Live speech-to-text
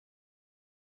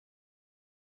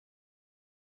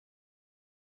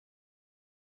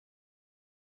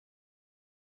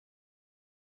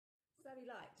Sally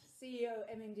Light, CEO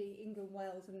MND England,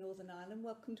 Wales and Northern Ireland.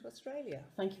 Welcome to Australia.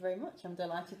 Thank you very much. I'm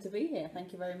delighted to be here.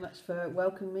 Thank you very much for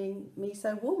welcoming me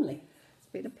so warmly. It's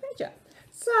been a pleasure.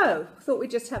 So, I thought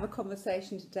we'd just have a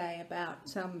conversation today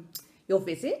about your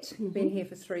visit. You've been here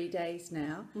for 3 days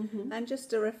now, and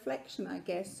just a reflection, I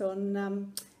guess,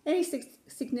 on any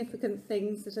significant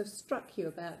things that have struck you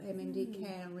about MND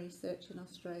care and research in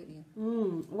Australia.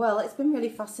 Well, it's been really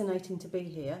fascinating to be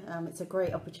here. It's a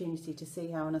great opportunity to see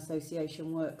how an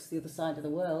association works the other side of the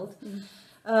world.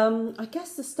 I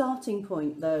guess the starting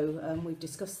point, though, we've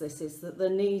discussed this, is that the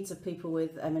needs of people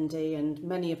with MND and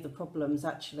many of the problems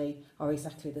actually are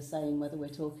exactly the same, whether we're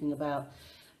talking about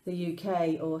the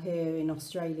UK or here in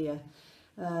Australia.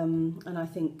 And I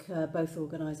think both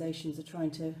organisations are trying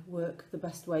to work the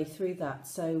best way through that.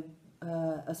 So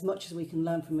as much as we can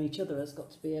learn from each other has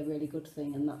got to be a really good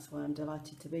thing, and that's why I'm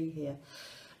delighted to be here.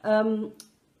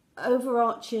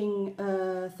 Overarching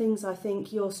things, I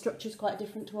think your structure is quite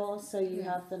different to ours. So you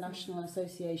have the National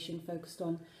Association focused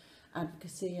on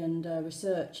advocacy and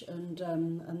research, and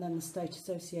then the state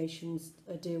associations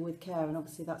deal with care, and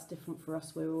obviously that's different for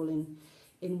us. We're all in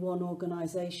one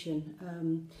organisation.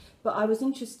 But I was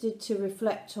interested to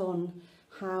reflect on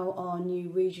how our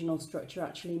new regional structure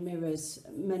actually mirrors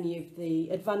many of the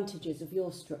advantages of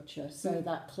your structure. So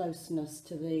that closeness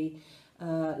to the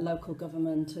local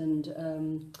government and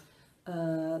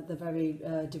the very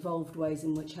devolved ways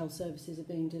in which health services are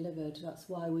being delivered. That's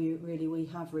why we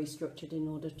have restructured in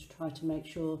order to try to make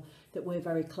sure that we're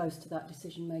very close to that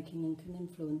decision making and can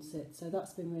influence it. So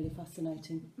that's been really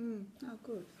fascinating. Oh,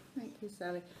 good. Thank you,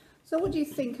 Sally. So what do you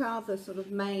think are the sort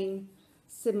of main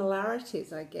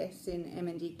similarities, I guess, in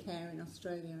MND care in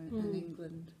Australia and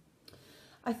England?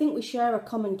 I think we share a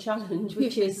common challenge,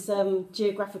 which is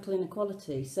geographical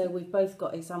inequality. So we've both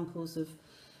got examples of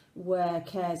where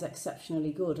care is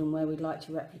exceptionally good and where we'd like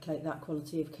to replicate that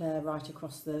quality of care right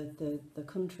across the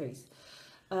countries.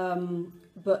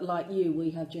 But like you,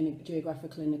 we have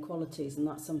geographical inequalities, and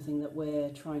that's something that we're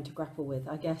trying to grapple with.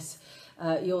 I guess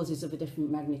yours is of a different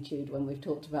magnitude when we've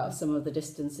talked about some of the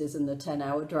distances and the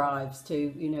 10-hour drives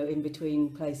to, in between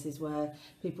places where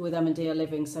people with MND are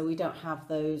living. So we don't have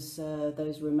those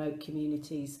remote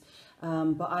communities.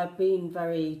 But I've been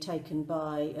very taken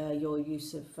by your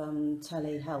use of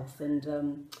telehealth and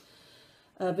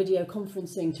video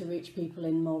conferencing to reach people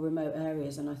in more remote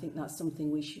areas, and I think that's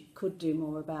something we could do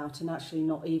more about. And actually,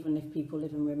 not even if people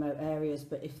live in remote areas,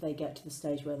 but if they get to the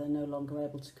stage where they're no longer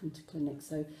able to come to clinic.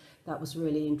 So that was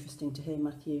really interesting to hear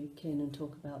Matthew Kiernan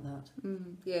talk about that.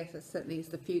 Yes, that certainly is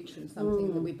the future, and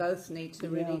something that we both need to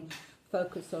really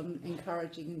focus on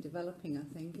encouraging and developing, I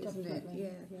think, isn't Definitely.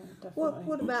 it? Yeah, definitely.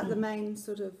 What about the main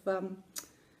sort of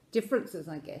differences,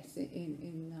 I guess,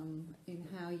 in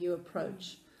how you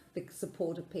approach the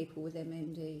support of people with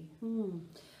MND?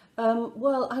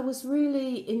 Well, I was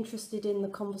really interested in the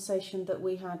conversation that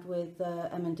we had with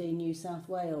MND New South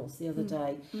Wales the other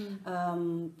day.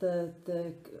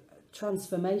 The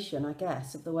transformation, I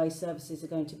guess, of the way services are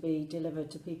going to be delivered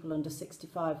to people under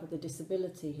 65 with a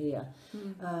disability here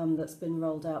that's been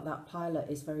rolled out. That pilot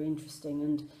is very interesting,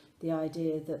 and the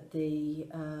idea that the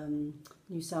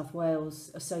New South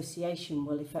Wales Association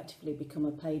will effectively become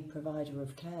a paid provider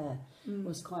of care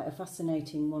was quite a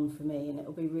fascinating one for me, and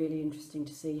it'll be really interesting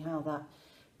to see how that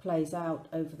plays out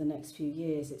over the next few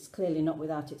years. It's clearly not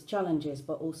without its challenges,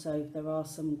 but also there are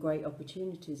some great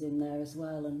opportunities in there as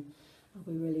well, and I'll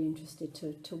be really interested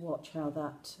to watch how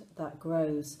that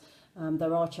grows.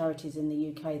 There are charities in the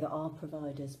UK that are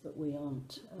providers, but we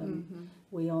aren't.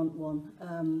 We aren't one.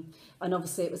 And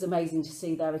obviously, it was amazing to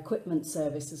see their equipment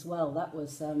service as well. That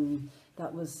was an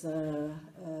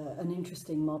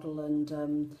interesting model, and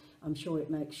I'm sure it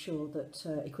makes sure that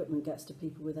equipment gets to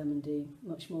people with MND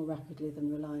much more rapidly than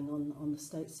relying on the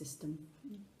state system.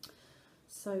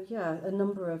 So yeah,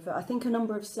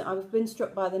 I've been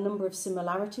struck by the number of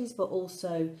similarities, but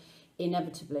also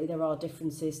inevitably there are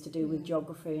differences to do with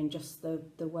geography and just the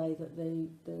way that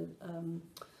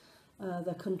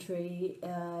the country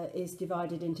is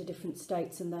divided into different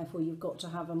states, and therefore you've got to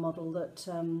have a model that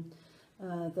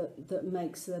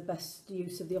makes the best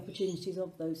use of the opportunities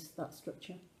of that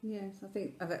structure. Yes, I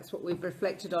think that's what we've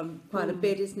reflected on quite a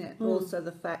bit, isn't it? Also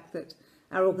the fact that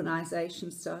our organisation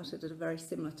started at a very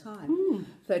similar time,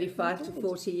 35 to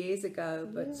 40 years ago,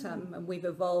 but and we've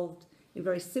evolved in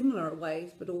very similar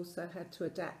ways, but also had to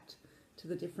adapt to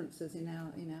the differences in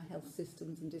our health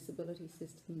systems and disability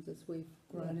systems as we've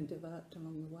grown and developed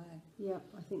along the way. Yeah,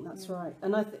 I think that's right.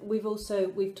 And we've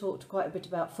talked quite a bit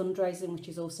about fundraising, which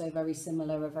is also very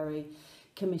similar. A very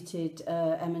committed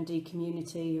MND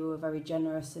community who are very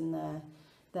generous in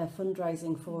their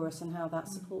fundraising for us and how that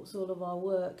supports all of our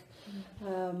work.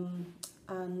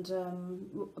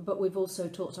 But we've also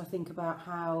talked, I think, about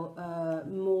how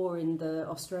more in the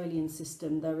Australian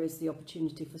system there is the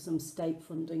opportunity for some state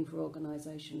funding for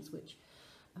organisations, which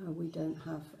we don't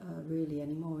have really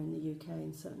anymore in the UK,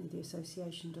 and certainly the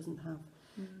association doesn't have.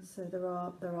 So there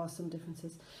are some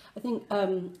differences. I think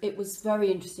it was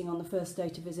very interesting on the first day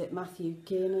to visit Matthew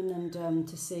Kiernan and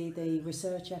to see the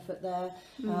research effort there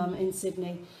in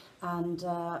Sydney, and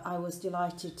I was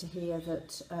delighted to hear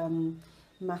that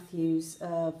Matthew's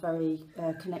very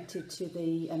connected to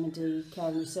the MND Care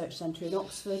and Research Centre in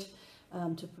Oxford,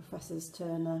 to Professors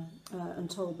Turner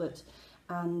and Talbot,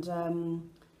 and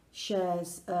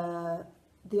shares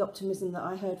the optimism that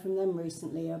I heard from them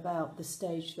recently about the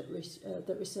stage that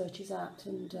that research is at,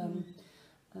 and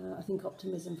I think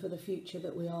optimism for the future,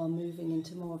 that we are moving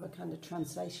into more of a kind of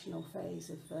translational phase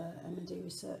of MND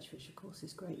research, which of course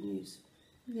is great news.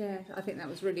 Yeah, I think that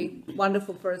was really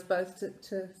wonderful for us both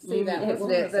to see that,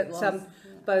 wasn't it? That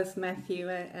both Matthew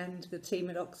and the team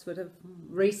at Oxford have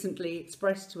recently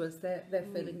expressed to us their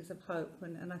feelings of hope,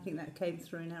 and I think that came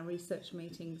through in our research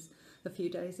meetings a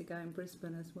few days ago in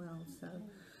Brisbane as well. So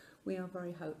we are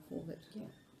very hopeful that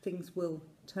things will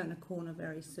turn a corner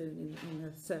very soon in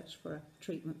the search for a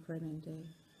treatment for MND.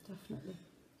 Definitely.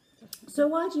 So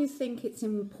why do you think it's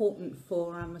important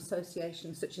for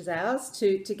associations such as ours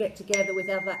to get together with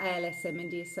other ALS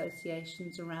MND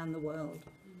associations around the world?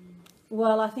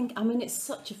 Well, I mean, it's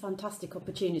such a fantastic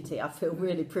opportunity. I feel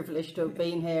really privileged to have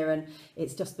been here, and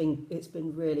it's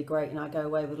been really great, and I go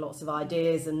away with lots of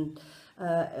ideas and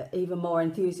even more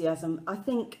enthusiasm. I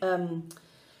think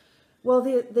well,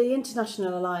 the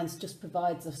International Alliance just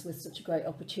provides us with such a great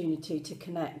opportunity to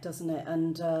connect, doesn't it?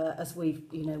 And as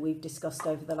we've discussed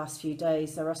over the last few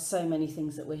days, there are so many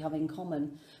things that we have in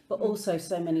common, but also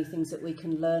so many things that we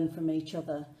can learn from each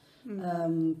other.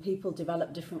 People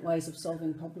develop different ways of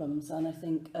solving problems, and I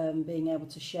think being able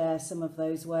to share some of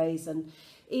those ways, and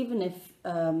even if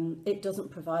it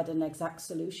doesn't provide an exact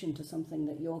solution to something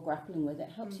that you're grappling with, it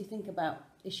helps you think about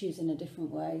issues in a different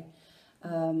way.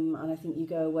 And I think you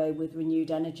go away with renewed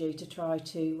energy to try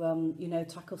to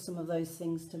tackle some of those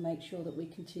things, to make sure that we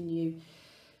continue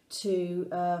to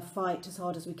fight as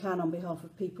hard as we can on behalf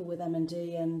of people with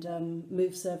MND, and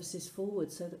move services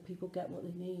forward so that people get what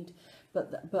they need.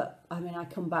 But I mean, I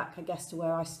come back, I guess, to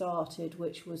where I started,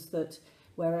 which was that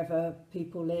wherever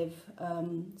people live,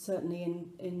 certainly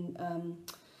in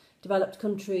developed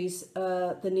countries,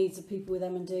 the needs of people with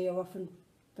MND are often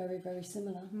very, very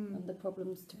similar, and the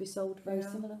problems to be solved very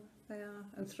similar. They are,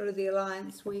 and through the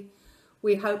Alliance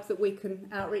we hope that we can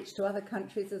outreach to other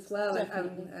countries as well,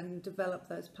 and develop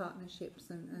those partnerships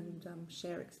and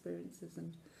share experiences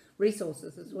and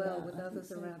resources as well with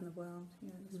others around the world.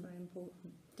 Yeah, it's very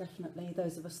important. Definitely,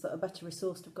 those of us that are better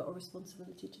resourced have got a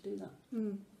responsibility to do that.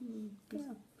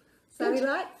 Yeah. Sally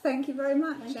Light, thank you very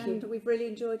much, and we've really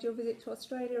enjoyed your visit to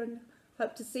Australia, and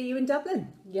hope to see you in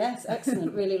Dublin. Yes,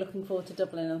 excellent. Really looking forward to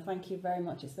Dublin, and thank you very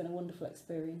much. It's been a wonderful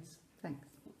experience. Thanks.